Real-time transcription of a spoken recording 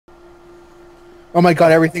Oh my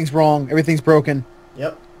god, everything's wrong. Everything's broken.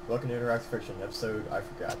 Yep. Welcome to Interactive Fiction, episode I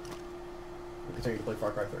forgot. We continue to play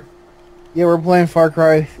Far Cry 3. Yeah, we're playing Far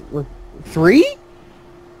Cry 3?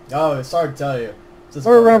 Oh, sorry to tell you.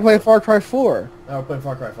 Or we're gonna play Far Cry 4. No, we're playing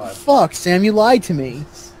Far Cry 5. Fuck, Sam, you lied to me.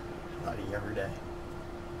 Buddy, every day.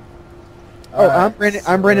 Oh, Alright,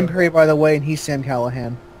 I'm Brandon Carey, by the way, and he's Sam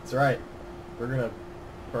Callahan. That's right. We're gonna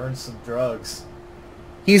burn some drugs.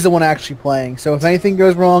 He's the one actually playing. So if anything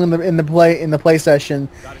goes wrong in the play session,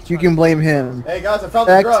 you can blame him. Hey guys, I found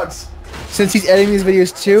the drugs. Since he's editing these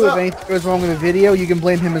videos too, if anything goes wrong with the video, you can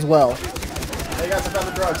blame him as well. Hey guys, I found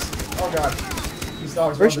the drugs. Oh god, these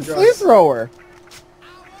dogs Where's run your the drugs. flamethrower?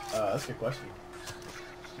 That's a good question.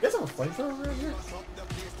 You guys have a flamethrower around here?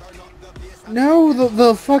 No,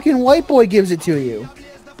 the fucking white boy gives it to you.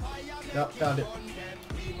 Nope, found it.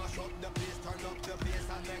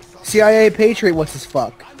 CIA Patriot, what's his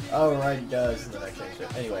fuck? Oh right, he does, and then I changed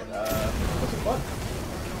it. Anyway, what's it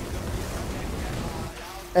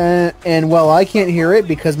fun? And well, I can't hear it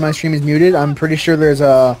because my stream is muted. I'm pretty sure there's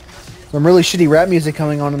some really shitty rap music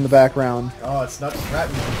coming on in the background. Oh, it's not just rap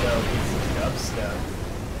music though, it's dubstep.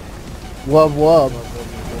 Wub wub.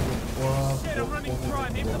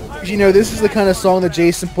 You know, this is the kind of song that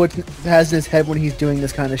Jason has in his head when he's doing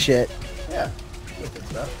this kind of shit. Yeah.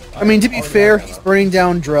 I mean, to be fair, he's burning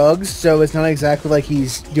down drugs, so it's not exactly like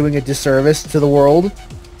he's doing a disservice to the world.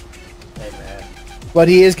 Hey man. But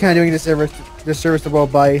he is kind of doing a disservice to the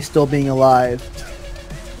world by still being alive.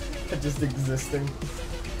 Just existing.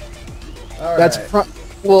 That's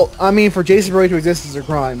well, I mean, for Jason Brody to exist is a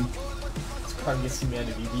crime. It's a crime against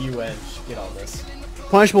humanity. The UN should get on this.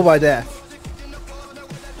 Punishable by death.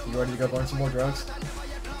 You ready to go burn some more drugs?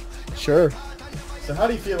 Sure. So how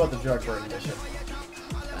do you feel about the drug burning mission?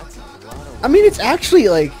 I mean, it's actually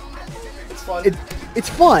like it's fun. It's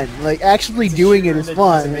fun. Like actually doing it is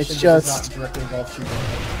fun. It's just not directly involved shooting.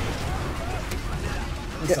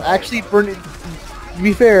 actually burning. To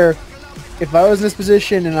be fair, if I was in this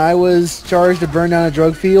position and I was charged to burn down a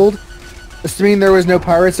drug field, assuming there was no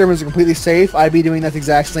pirates there, was completely safe, I'd be doing that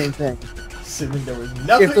exact same thing. Assuming there was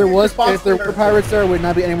nothing. If there were pirates there, I would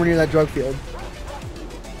not be anywhere near that drug field.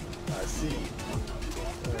 I see.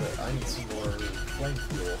 I need some more flame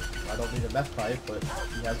fuel. I don't need a meth pipe, but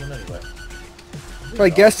he has one anyway. So I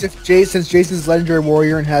guess since Jason's a legendary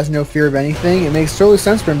warrior and has no fear of anything, it makes total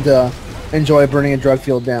sense for him to enjoy burning a drug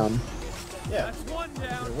field down. Yeah.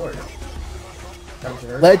 Warrior.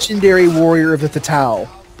 Legendary warrior of the Tatao.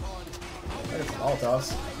 I got some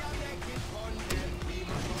Molotovs.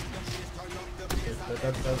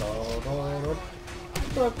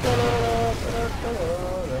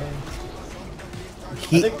 I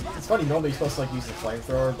think it's funny, normally you're supposed to like use the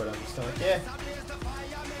flamethrower, but I'm just kinda like, yeah.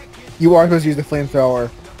 You are supposed to use the flamethrower.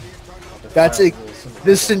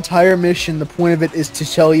 This entire mission, the point of it is to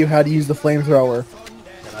tell you how to use the flamethrower.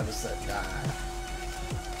 And I just said, nah.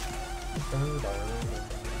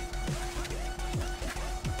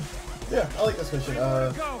 Yeah, I like this mission.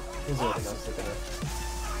 What was the other thing I was looking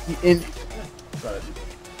at?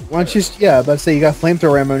 Why don't you about to say you got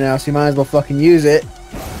flamethrower ammo now, so you might as well fucking use it.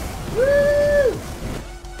 Woo!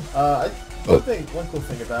 One cool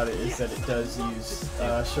thing about it is that it does use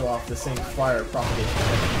show off the same fire propagation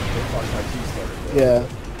that Far Cry 2 started with. Yeah.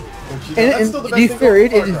 Which, and to be fair,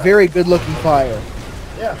 it is very good looking fire.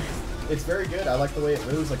 Yeah, it's very good. I like the way it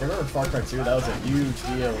moves. Like I remember Far Cry 2, that was a huge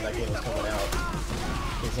deal when that game was coming out.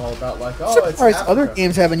 It was all about like, oh, it's Africa. Other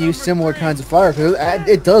games haven't used similar kinds of fire because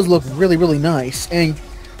it does look really, really nice and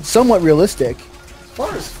somewhat realistic. As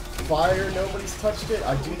far as fire, nobody's touched it.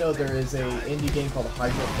 I do know there is a indie game called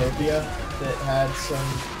Hydrophonia that had some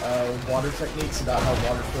water techniques about how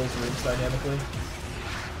water fills rooms dynamically.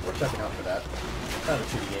 We're checking out for that. Kind of a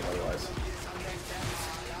shitty game otherwise.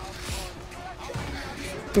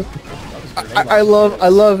 I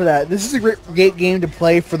love that. This is a great game to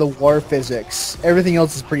play for the water physics. Everything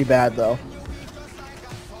else is pretty bad though.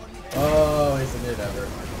 Oh, isn't it ever?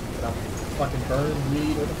 But I'm fucking burning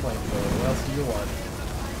weed with a flamethrower. What else do you want?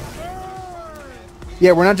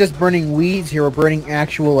 Yeah, we're not just burning weeds here, we're burning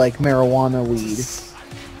actual like marijuana weed.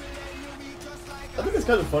 I think it's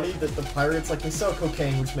kind of funny that the pirates, like, they sell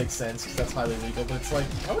cocaine, which makes sense, because that's highly legal, but it's like,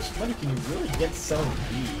 how much money can you really get selling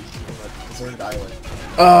weed on a deserted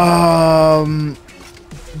island?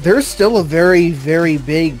 There's still a very, very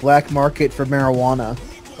big black market for marijuana.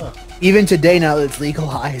 Huh. Even today, now that it's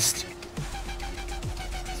legalized.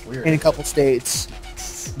 It's weird. In a couple states.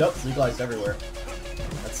 Nope, it's legalized everywhere.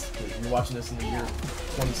 You're watching this in the year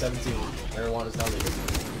 2017. Marijuana is not legal.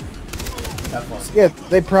 Have fun. Yeah,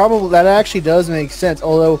 that actually does make sense.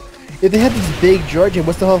 Although if they have this big drug trade,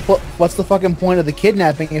 what's the fucking point of the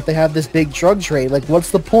kidnapping if they have this big drug trade? Like,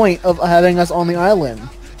 what's the point of having us on the island?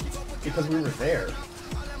 Because we were there.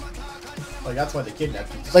 Like, that's why they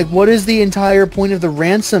kidnapped you. Like, what is the entire point of the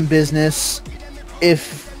ransom business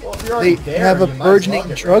if they have a burgeoning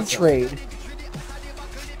drug trade?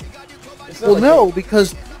 Well, like no,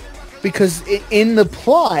 because in the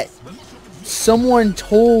plot, someone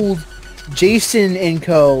told Jason and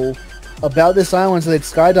co. about this island so they'd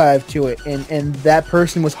skydive to it, and that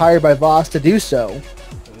person was hired by Voss to do so.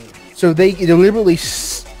 So they deliberately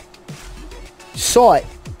sought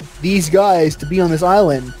these guys to be on this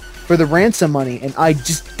island for the ransom money, and I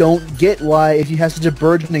just don't get why, if you have such a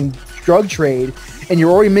burgeoning drug trade, and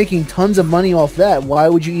you're already making tons of money off that, why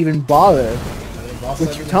would you even bother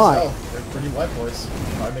with your time? They're pretty white boys.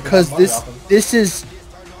 Because this is...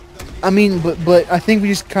 I mean, but I think we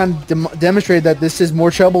just kind of demonstrated that this is more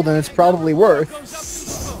trouble than it's probably worth.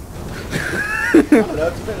 I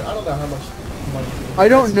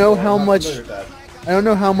don't know how much money... I don't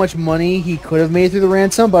know how much money he could have made through the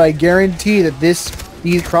ransom, but I guarantee that these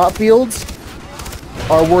crop fields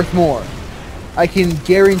are worth more. I can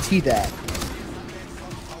guarantee that.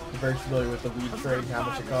 I'm very familiar with the weed trade and how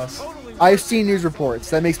much it costs. I've seen news reports.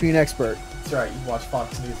 That makes me an expert. That's right, you watched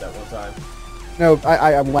Fox News that one time. No,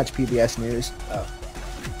 I watch PBS News. Oh.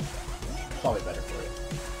 Probably better for you.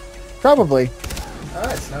 Probably.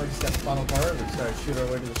 Alright, so now we just got the final part. We started to shoot our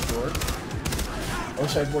way to the store. I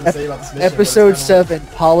wish I had more to say about this mission. Episode 7,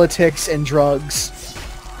 Politics and Drugs.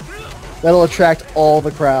 That'll attract all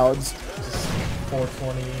the crowds. Just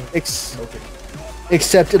 420.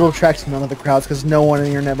 Except it'll attract none of the crowds because no one on the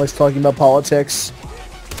internet likes talking about politics.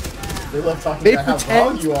 They love talking about how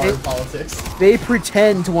wrong you are in politics. They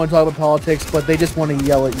pretend to want to talk about politics, but they just want to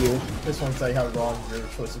yell at you. They just want to tell you how wrong your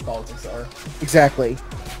choice of politics are. Exactly.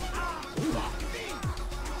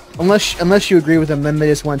 Unless you agree with them, then they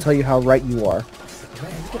just want to tell you how right you are.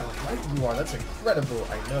 Man, look how right you are. That's incredible.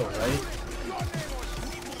 I know, right?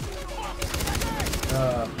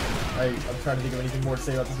 I'm trying to think of anything more to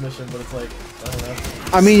say about this mission, but it's like, I don't know.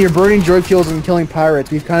 I mean, you're burning drug fields and killing pirates.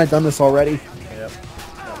 We've kind of done this already. Yep.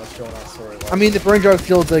 Not much going on story-wise. I mean, the burning drug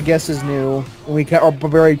fields, I guess, is new. We've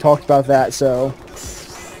already talked about that, so...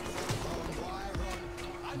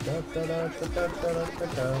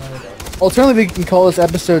 Alternatively, we can call this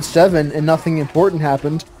episode 7 and nothing important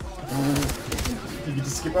happened. You can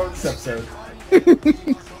just skip over this episode.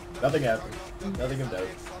 Nothing happened. Nothing of note.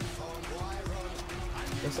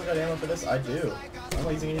 Looks like I got ammo for this. I do. I'm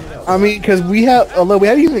not using anything else. I mean, because although we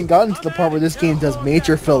haven't even gotten to the part where this game does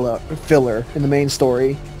major filler in the main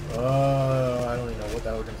story. I don't even know what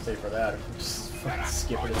that we're gonna say for that. If we just fucking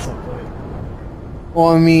skip it at some point. Well,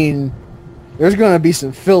 I mean, there's gonna be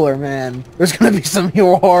some filler, man. There's gonna be some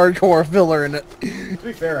hardcore filler in it. To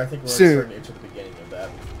be fair, I think we're already starting to enter the beginning of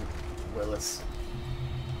that. Willis.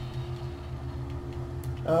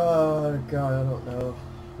 Oh god, I don't know.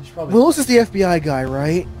 Willis is the FBI guy,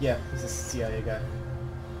 right? Yeah, he's a CIA guy.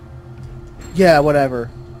 Yeah, whatever.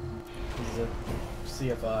 He's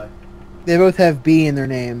a CFI. They both have B in their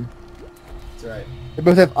name. That's right. They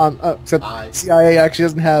both have except I. CIA actually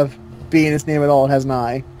doesn't have B in its name at all. It has an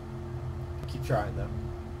I. Keep trying though.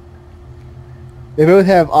 They both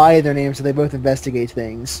have I in their name, so they both investigate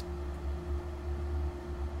things.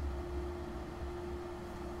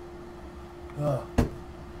 Ugh.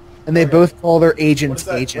 And they both call their agents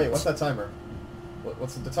agents. Wait, what's that timer?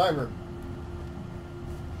 What's the timer?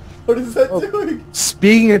 What is that doing?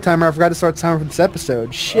 Speaking of timer, I forgot to start the timer for this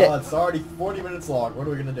episode. Shit. Oh, it's already 40 minutes long. What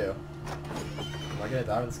are we gonna do? Am I gonna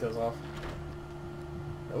die when this goes off?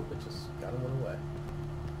 Nope, it just got him away.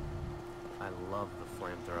 I love the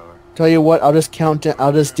flamethrower. Tell you what, I'll just count it.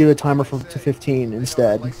 I'll just do a timer to 15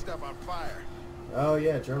 instead. Oh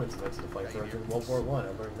yeah, Germans invented the flamethrower during World War I. I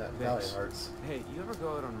learned that in Valiant Hearts. Hey, you ever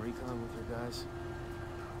go out on recon with your guys?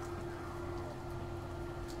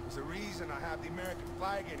 There's a reason I have the American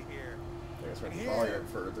flag in here. I guess we're in Valiant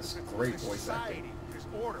for this great voice acting. There's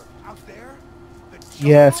order out there.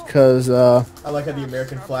 Yes, because I like how the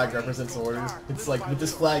American flag represents order. It's like, with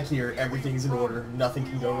this flag here, everything's in order. Nothing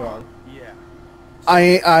can go wrong. Yeah.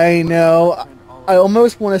 I know. I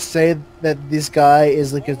almost want to say that this guy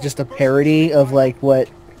is like just a parody of like what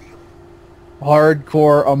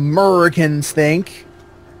hardcore Americans think,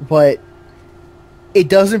 but it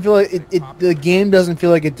doesn't feel like the game doesn't feel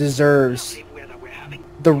like it deserves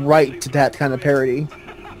the right to that kind of parody.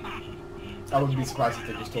 I wouldn't be surprised if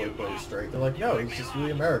they just totally put it straight. They're like, no, he's just really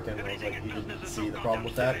American. And I was like, you didn't see the problem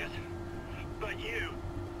with that?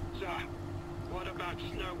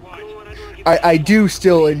 I do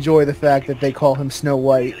still enjoy the fact that they call him Snow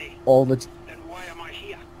White all the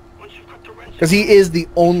Because he is the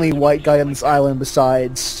only white guy on this island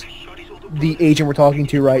besides the agent we're talking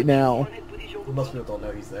to right now. Most people don't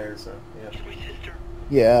know he's there, so yeah.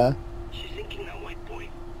 Yeah.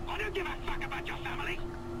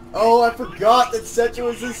 Oh, I forgot that Setra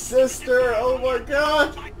was his sister! Oh my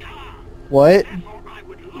god! What?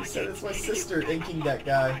 He said it's my sister inking that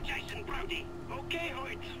guy.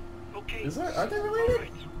 Is that, aren't they related?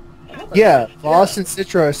 Yeah, Voss and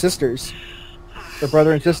Citra are sisters. They're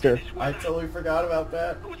brother and sister. I totally forgot about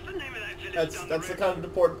that. That's the kind of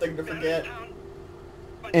important thing to forget.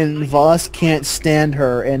 And Voss can't stand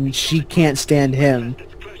her, and she can't stand him.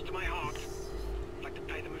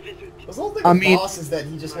 The whole thing I with mean- Boss is that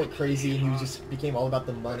he just went crazy and he just became all about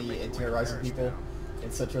the money and terrorizing people.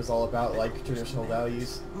 And Citra's all about like traditional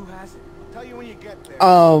values. Who has it? Tell you when you get there.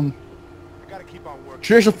 Um, I gotta keep on working.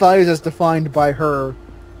 traditional values as defined by her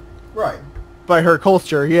Right.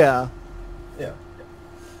 culture, yeah. Yeah.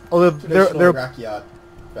 Although Traditional they're Rakyat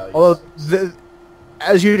values. although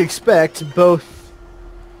as you'd expect,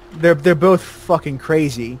 they're both fucking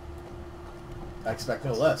crazy. I expect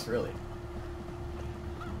no less, really.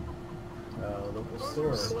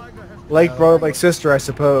 Local store. Like brother, like sister, I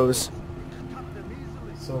suppose.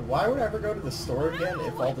 So why would I ever go to the store again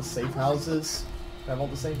if all the safe houses have all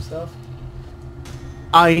the same stuff?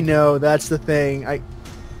 I know, that's the thing.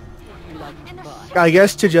 I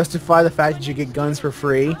guess to justify the fact that you get guns for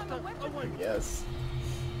free. I guess.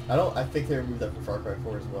 I think they removed that from Far Cry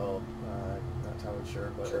 4 as well. Not entirely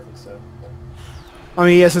sure, but I think so. I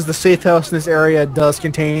mean, yes, as the safe house in this area does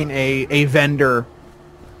contain a vendor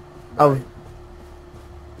of...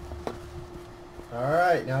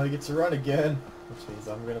 Alright, now he gets to run again. Which means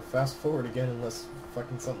I'm gonna fast forward again unless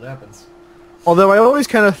fucking something happens. Although I always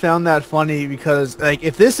kind of found that funny because, like,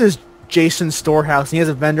 if this is Jason's storehouse and he has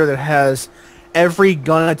a vendor that has every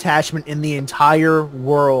gun attachment in the entire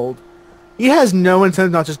world, he has no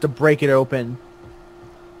incentive not just to break it open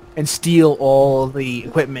and steal all the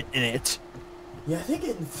equipment in it. Yeah, I think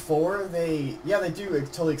in 4 they do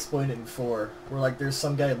totally explain it in 4. Where like there's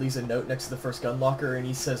some guy that leaves a note next to the first gun locker and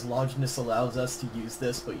he says Longinus allows us to use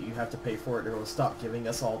this, but you have to pay for it or it'll stop giving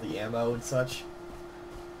us all the ammo and such.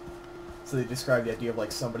 So they describe the idea of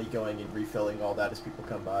like somebody going and refilling all that as people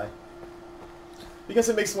come by. Because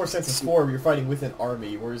it makes more sense in 4 where you're fighting with an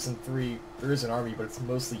army, whereas in 3 there is an army, but it's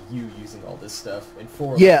mostly you using all this stuff. In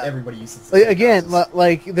 4, Yeah. like, everybody uses the same Again, houses.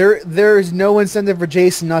 like there's no incentive for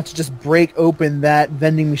Jason not to just break open that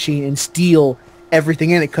vending machine and steal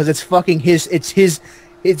everything in it because it's fucking his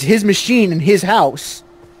machine in his house.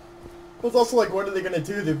 But it's also like, what are they gonna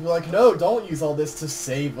do? They'd be like, no, don't use all this to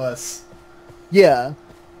save us. Yeah.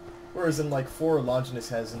 Whereas in like 4, Longinus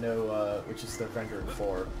has no, which is the vendor in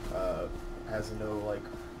 4, has no like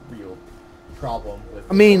real problem with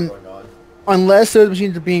what's going on. Unless those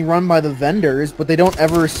machines are being run by the vendors, but they don't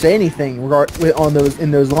ever say anything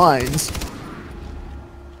in those lines.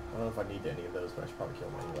 I don't know if I need any of those, but I should probably kill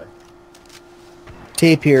them anyway.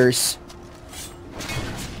 Tapirs.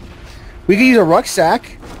 We could use a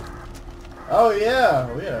rucksack. Oh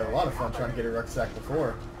yeah, we had a lot of fun trying to get a rucksack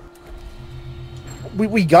before.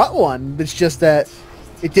 We got one. It's just that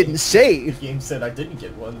it didn't save. The game said I didn't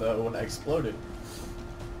get one though when I exploded.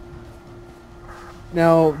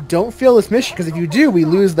 Now, don't fail this mission, because if you do, we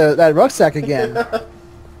lose that rucksack again.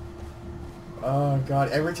 Oh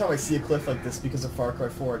god, every time I see a cliff like this because of Far Cry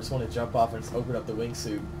 4, I just want to jump off and just open up the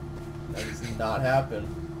wingsuit. That does not happen.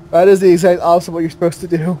 That is the exact opposite of what you're supposed to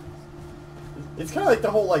do. It's kind of like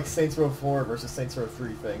the whole like Saints Row 4 versus Saints Row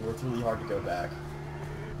 3 thing, where it's really hard to go back.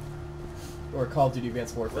 Or Call of Duty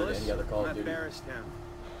Advanced Warfare and any other Call of Duty.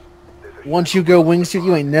 Once you go wingsuit,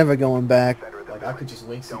 you ain't never going back. Like, I could just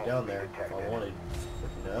wingsuit down there if I wanted.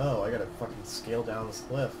 But no, I gotta fucking scale down this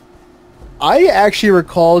cliff. I actually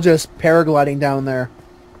recall just paragliding down there.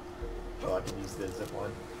 Oh, I can use the zip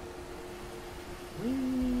line.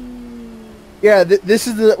 Yeah, this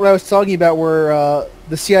is what I was talking about, where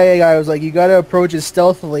the CIA guy was like, you gotta approach it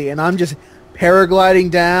stealthily, and I'm just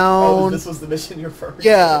paragliding down. Oh, this was the mission you're first.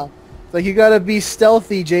 Yeah. Like, you gotta be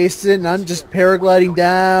stealthy, Jason, and I'm just paragliding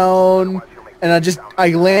down, and I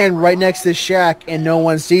land right next to this shack, and no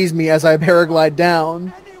one sees me as I paraglide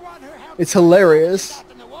down. It's hilarious.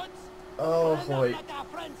 Oh, boy.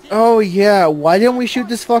 Oh, yeah, why didn't we shoot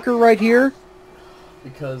this fucker right here?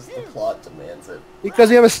 Because the plot demands it. Because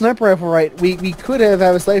we have a sniper rifle right. We could have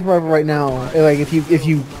a sniper rifle right now, like, if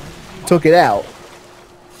you took it out.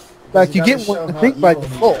 In fact, you get one, I think, by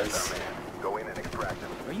default.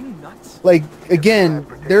 Like, again,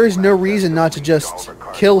 there is no reason not to just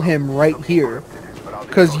kill him right here.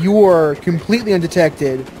 Because you are completely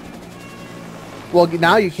undetected. Well,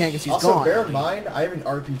 now you can't because he's Also, gone. bear in mind, I have an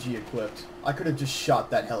RPG equipped. I could have just shot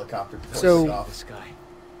that helicopter before So- it took off. This guy.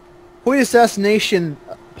 Hoyt assassination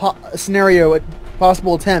scenario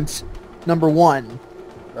possible attempts number 1.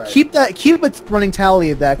 Right. Keep a running tally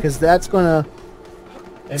of that, because that's gonna.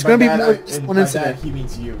 And it's by gonna be that, more I- than just and one by incident. that, he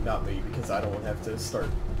means you, not me, because I don't have to start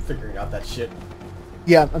figuring out that shit.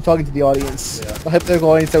 Yeah, I'm talking to the audience. Yeah. The hypothetical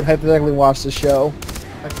audience that would hypothetically watch the show.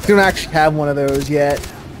 We don't actually have one of those yet.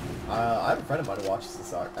 I have a friend of mine who watches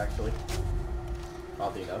this, actually.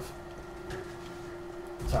 Oddly enough.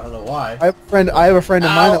 So I don't know why. I have a friend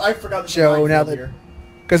of mine. I forgot the show now that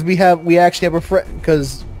because we actually have a friend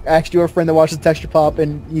because actually have a friend that watches Texture Pop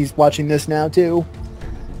and he's watching this now too.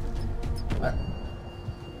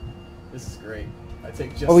 This is great. I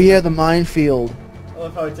take just. Oh yeah, the minefield. I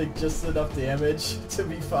love how I take just enough damage to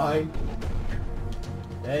be fine.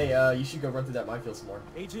 Hey, you should go run through that minefield some more.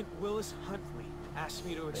 Agent Willis Huntley asked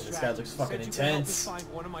me to extract. this guy looks you. fucking Said you could help me intense. find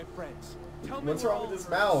one of my friends. Tell me What's where wrong with all his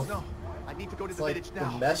of mouth? No, I need to go to It's the like village the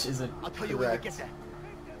now. mesh isn't I'll tell you when I correct. get there.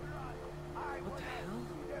 What the hell?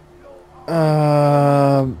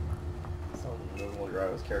 It's not the normal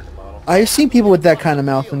Gyro's character model. I've seen people with that kind of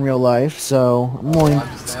mouth in real life, so I'm willing I'm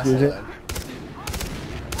to just an excuse asshole it. then.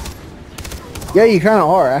 Yeah, you kind of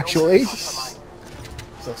are actually.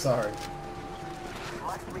 So sorry.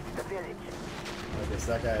 I guess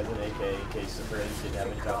that guy has an AK in case the Brandon didn't have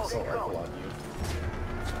any kind of assault rifle on you.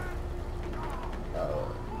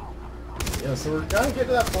 Yeah, so we're gonna get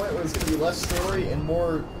to that point where it's gonna be less story and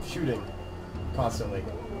more shooting. Constantly.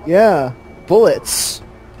 Yeah, bullets.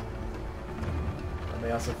 And they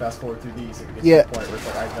also fast forward through these and we get Yeah. to the point where it's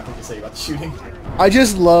like I have nothing to say about the shooting. I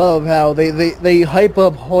just love how they hype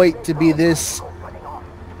up Hoyt to be this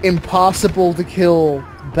impossible to kill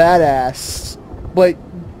badass, but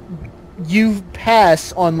you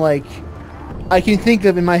pass on like I can think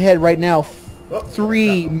of in my head right now Oh,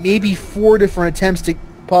 3, maybe 4 different attempts to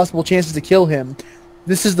possible chances to kill him.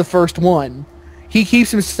 This is the first one. He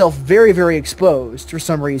keeps himself very, very exposed for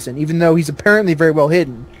some reason, even though he's apparently very well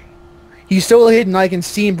hidden. He's so hidden I can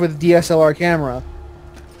see him with a DSLR camera.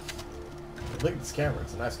 Look at this camera,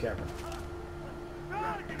 it's a nice camera.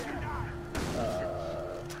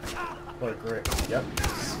 What a grip. Yep,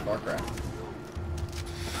 Sparkraft.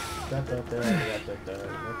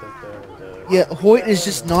 Yeah, Hoyt is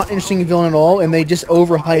just not an interesting villain at all, and they just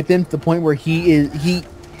overhype him to the point where he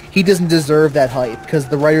doesn't deserve that hype because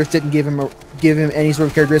the writers didn't give him any sort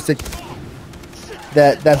of characteristic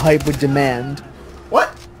that hype would demand. What?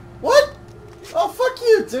 What? Oh, fuck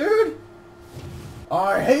you, dude! Oh,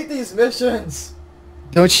 I hate these missions!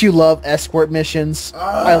 Don't you love escort missions?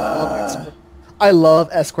 I love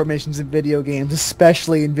escort missions in video games,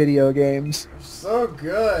 especially in video games. So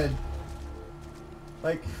good!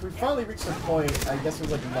 Like, we finally reached a point, I guess it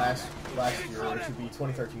was like last year, which would be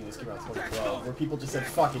 2013, this came out in 2012, where people just said,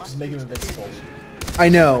 fuck it, just make him invincible. I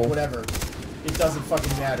know. Whatever. It doesn't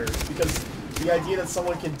fucking matter. Because the idea that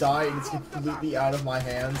someone can die and it's completely out of my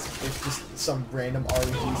hands if just some random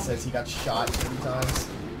RNG says he got shot 3 times.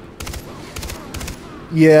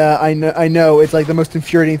 Yeah, I know. It's like the most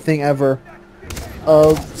infuriating thing ever.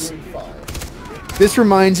 Doing fine. This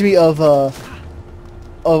reminds me of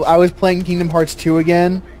I was playing Kingdom Hearts 2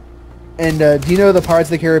 again, and do you know the Pirates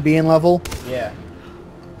of the Caribbean level? Yeah.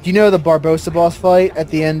 Do you know the Barbossa boss fight at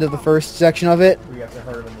the end of the first section of it? We have to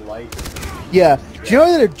hurt him in the light. Yeah. Do you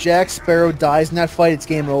know that if Jack Sparrow dies in that fight, it's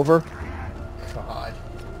game over? God.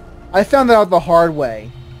 I found that out the hard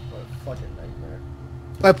way What a fucking nightmare.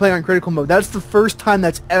 by playing on critical mode. That's the first time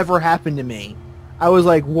that's ever happened to me. I was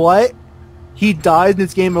like, what? He dies and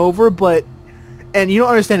it's game over, but... And you don't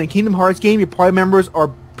understand, in Kingdom Hearts game, your party members are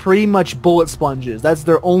pretty much bullet sponges. That's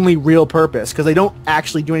their only real purpose, because they don't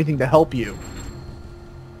actually do anything to help you.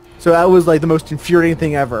 So that was like the most infuriating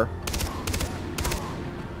thing ever.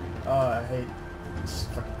 Oh, I hate these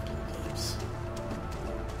fucking video games.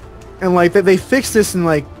 And like they fixed this in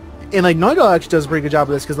like Naughty Dog actually does a pretty good job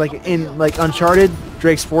of this, because like in like Uncharted,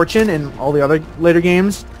 Drake's Fortune, and all the other later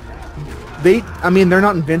games, they're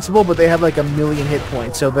not invincible, but they have like 1,000,000 hit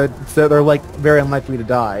points, so they're like very unlikely to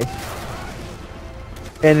die.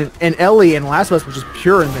 And Ellie in Last of Us was just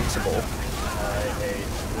pure invincible. I hate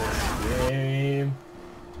this game.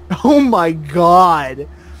 Oh my god!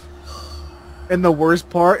 And the worst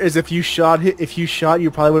part is if you shot, you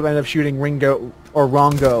probably would have ended up shooting Ringo or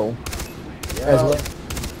Rongo as well.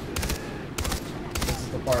 This is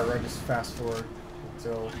the part where I just fast forward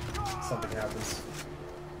until something happens.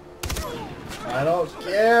 I don't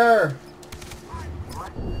care!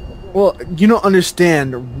 Well, you don't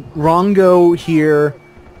understand. Rongo here,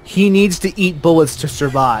 he needs to eat bullets to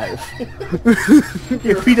survive.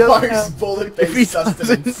 If he doesn't have, bullet-based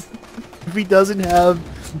sustenance. if he doesn't have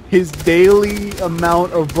his daily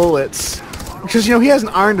amount of bullets. Because, he has an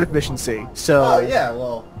iron deficiency, so... Oh, yeah,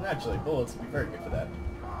 well, naturally, bullets would be very good for that.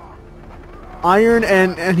 Iron,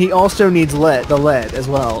 and he also needs lead as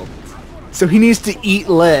well. So he needs to eat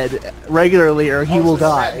lead regularly or he will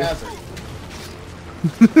die. Yeah,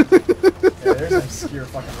 there's an obscure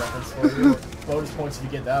fucking reference for you. Bonus points if you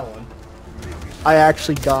get that one. I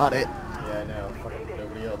actually got it. Yeah, I know. Fucking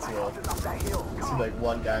nobody else will. See, like,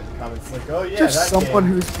 one guy in the comments like, oh yeah, Just that someone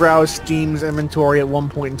game. who's browsed Steam's inventory at one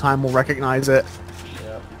point in time will recognize it.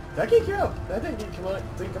 Yeah. That game came out. That didn't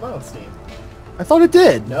come out on Steam. I thought it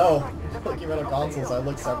did. No. It came out on consoles. I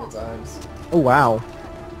looked several times. Oh, wow.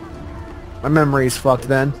 My memory's fucked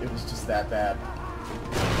then. It was just that bad.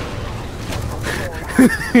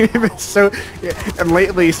 And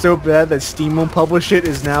lately so bad that Steam won't publish it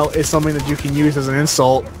is something that you can use as an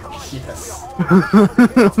insult. Yes.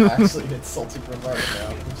 It's actually an insulting remark now.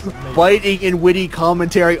 Which is amazing. Biting and witty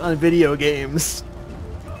commentary on video games.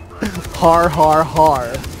 Har har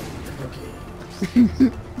har.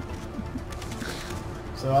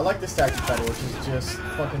 So I like this tactic battle, which is just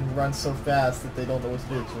fucking run so fast that they don't know what to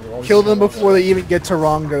do. So they're always Kill them running before away. they even get to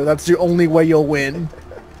Rongo. That's the only way you'll win.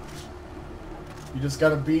 You just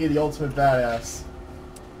gotta be the ultimate badass.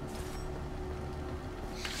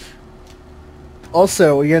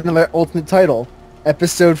 Also, we get another ultimate title.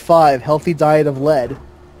 Episode 5, Healthy Diet of Lead.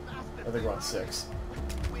 I think we're on 6.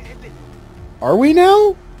 Are we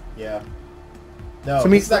now? Yeah. No, So, I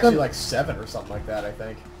mean, this is actually like 7 or something like that, I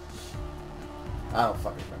think. I don't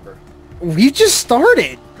fucking remember. We just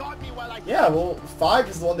started. Yeah, well, 5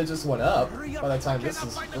 is the one that just went up by the time this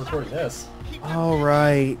is recording this. Oh,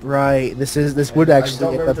 right. This would I actually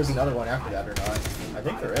don't get remember if up. there's another one after that or not. I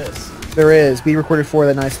think there is. There is. We recorded 4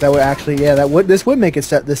 that night, so that would actually, this would make it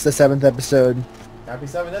this the 7th episode. Happy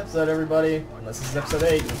 7th episode, everybody. Unless this is episode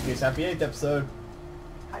 8, which means happy 8th episode.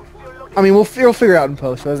 I mean, we'll figure it out in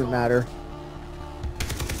post, so it doesn't matter.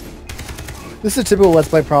 This is a typical Let's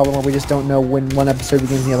Play problem where we just don't know when one episode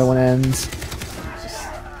begins and the other one ends.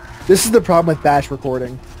 This is the problem with batch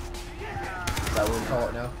recording. Is that what we call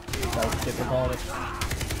it now? Is that what the kids are calling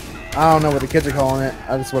it? I don't know what the kids are calling it.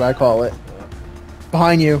 That's what I call it.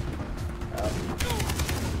 Behind you.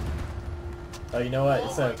 Oh, you know what?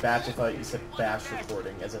 Instead of batch, I thought you said bash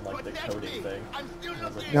recording, as in like the coding thing. And I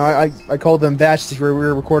was like, No, I called them batches where we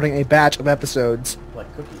were recording a batch of episodes.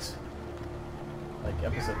 like cookies. Like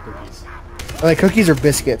episode cookies. Like cookies or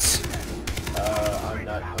biscuits. I'm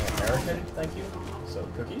not American, thank you. So,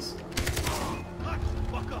 cookies?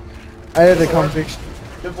 I had a conversation.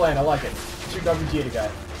 Good plan, I like it. Shoot RPG at a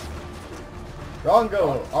guy.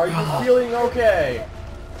 Rongo, are you feeling okay?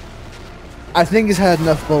 I think he's had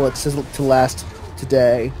enough bullets to last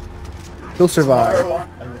today. He'll survive. Tomorrow,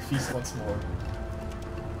 I will feast once more.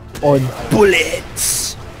 On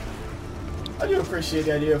bullets! I do appreciate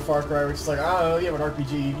the idea of Far Cry, which is like, I don't know, you have an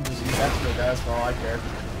RPG, you can just use that to kill guys for all I care.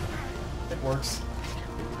 It works.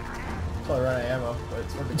 Probably run out of ammo, but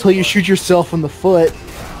it's working. Until you shoot yourself in the foot.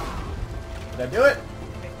 Did I do it?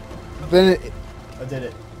 Then I did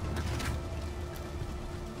it.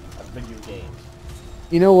 That's video game.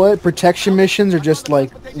 you know what? Protection missions are just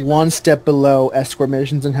like one step below escort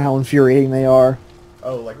missions and how infuriating they are.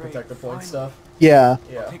 Oh, like protect the point stuff? Yeah.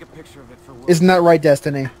 Yeah. Take a picture of it for Will. Isn't that right,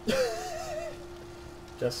 Destiny?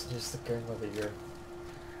 Just the game of the year.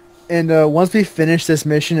 And once we finish this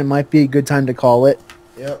mission, it might be a good time to call it.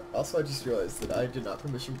 Yep. Also, I just realized that I did not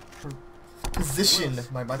position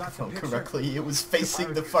my microphone correctly. It was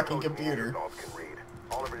facing the fucking computer.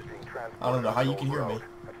 I don't know how you can hear me.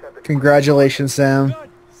 Congratulations, Sam.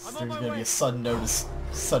 There's gonna be a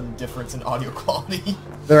sudden difference in audio quality.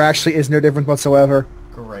 There actually is no difference whatsoever.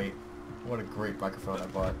 Great. What a great microphone I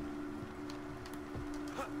bought.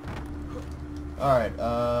 Alright,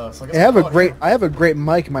 so I guess I have a great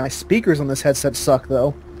mic. My speakers on this headset suck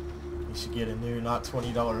though. You should get a new, not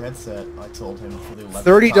 $20 headset. I told him for the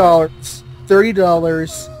 11th $30.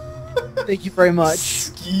 $30. Thank you very much,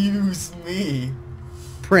 Excuse me.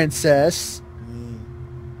 Princess.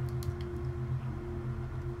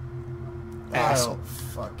 I don't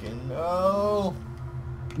fucking know.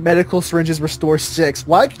 Medical syringes restore 6.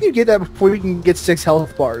 Why can you get that before you can get 6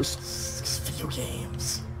 health bars? It's video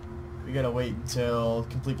games. We gotta wait until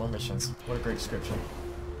complete more missions. What a great description.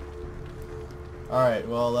 Alright,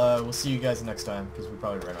 well, we'll see you guys next time, because we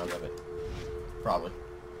probably ran out of it. Probably.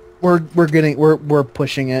 We're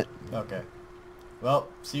pushing it. Okay. Well,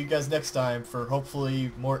 see you guys next time for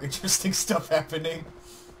hopefully more interesting stuff happening.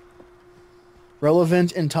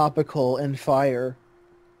 Relevant and topical and fire.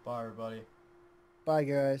 Bye, everybody. Bye,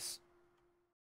 guys.